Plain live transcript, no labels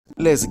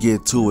Let's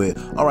get to it.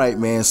 All right,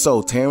 man.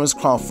 So Terence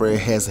Crawford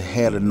has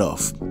had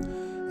enough.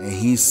 And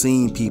he's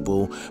seen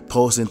people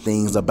posting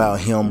things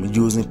about him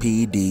using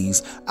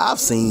PEDs. I've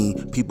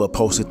seen people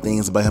posting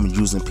things about him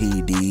using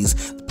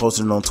PEDs,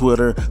 posting on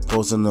Twitter,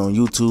 posting on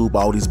YouTube,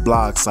 all these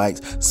blog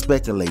sites,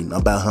 speculating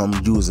about him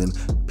using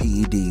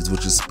PEDs,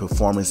 which is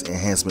performance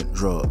enhancement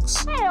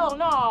drugs. Hell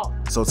no!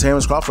 So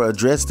Terence Crawford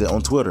addressed it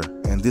on Twitter,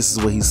 and this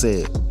is what he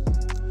said.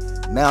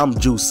 Now I'm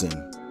juicing.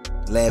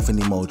 Laughing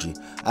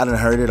emoji. I done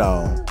heard it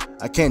all.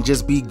 I can't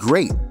just be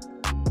great.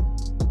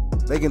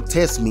 They can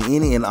test me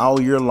any and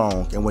all year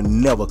long and will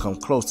never come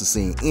close to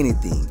seeing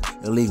anything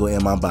illegal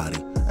in my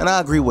body. And I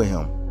agree with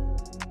him.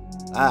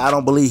 I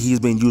don't believe he's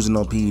been using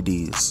no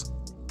PEDs.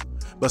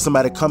 But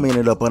somebody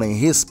commented up under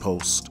his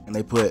post and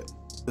they put,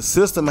 the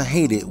system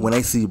hate it when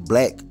they see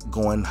black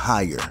going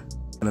higher.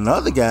 And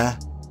another guy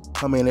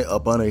commented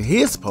up under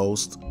his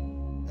post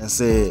and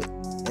said,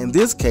 in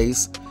this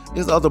case,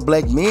 it's other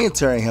black men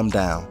tearing him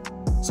down.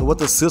 So what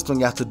the system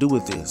got to do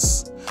with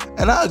this?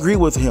 And I agree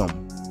with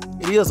him.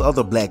 It is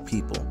other black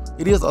people.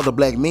 It is other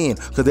black men,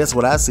 because that's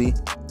what I see.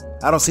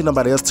 I don't see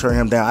nobody else tearing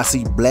him down. I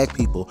see black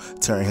people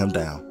tearing him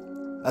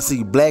down. I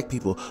see black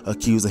people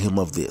accusing him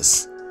of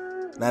this.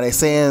 Now they're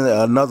saying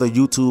another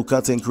YouTube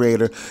content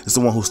creator is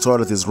the one who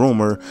started this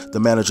rumor, the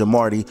manager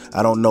Marty.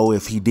 I don't know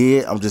if he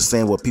did. I'm just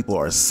saying what people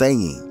are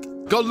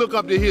saying. Go look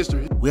up the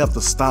history. We have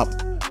to stop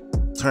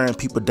turning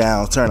people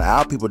down, turning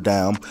our people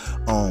down,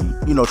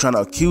 trying to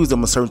accuse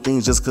them of certain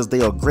things just because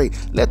they are great.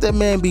 Let that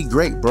man be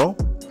great, bro.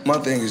 My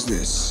thing is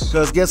this.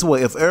 Because guess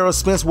what? If Errol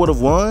Spence would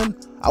have won,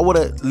 I would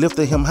have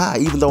lifted him high,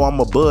 even though I'm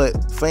a Bud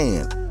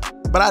fan.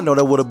 But I know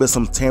there would have been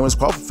some Terence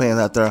Crawford fans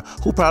out there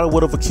who probably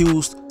would have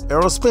accused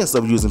Errol Spence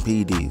of using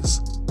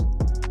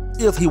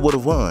PEDs if he would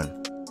have won.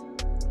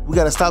 We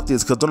got to stop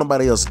this because don't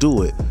nobody else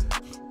do it.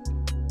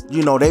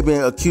 They've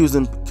been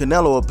accusing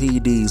Canelo of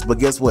PEDs, but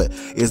guess what?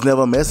 It's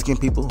never Mexican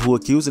people who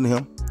accusing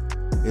him.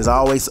 It's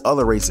always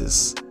other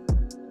races.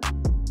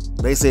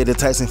 They said that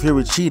Tyson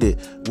Fury cheated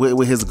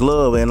with his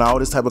glove and all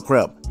this type of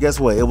crap. Guess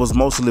what? It was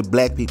mostly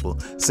black people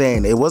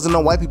saying it wasn't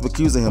no white people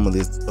accusing him of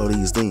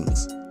these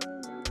things.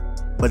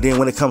 But then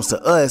when it comes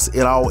to us,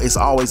 it's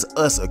always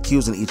us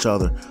accusing each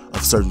other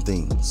of certain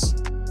things.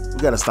 We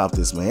gotta stop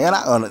this, man.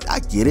 I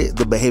get it.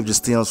 The behavior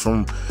stems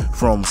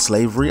from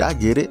slavery. I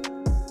get it.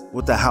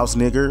 With the house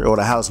nigger or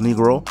the house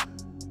negro,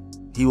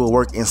 he will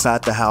work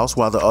inside the house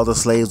while the other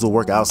slaves will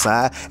work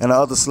outside, and the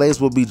other slaves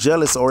will be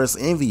jealous or it's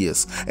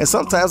envious. And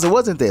sometimes it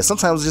wasn't that.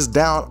 Sometimes it's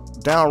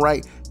just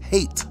downright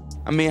hate.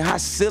 I mean, how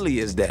silly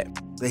is that?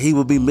 That he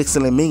would be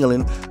mixing and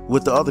mingling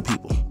with the other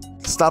people.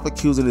 Stop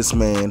accusing this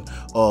man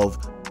of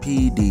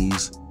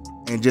PEDs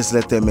and just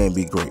let that man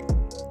be great.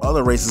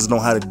 Other races know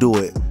how to do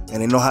it,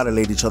 and they know how to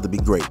let each other be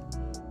great.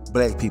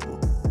 Black people,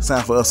 it's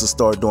time for us to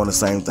start doing the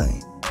same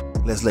thing.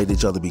 Let's let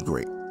each other be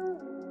great.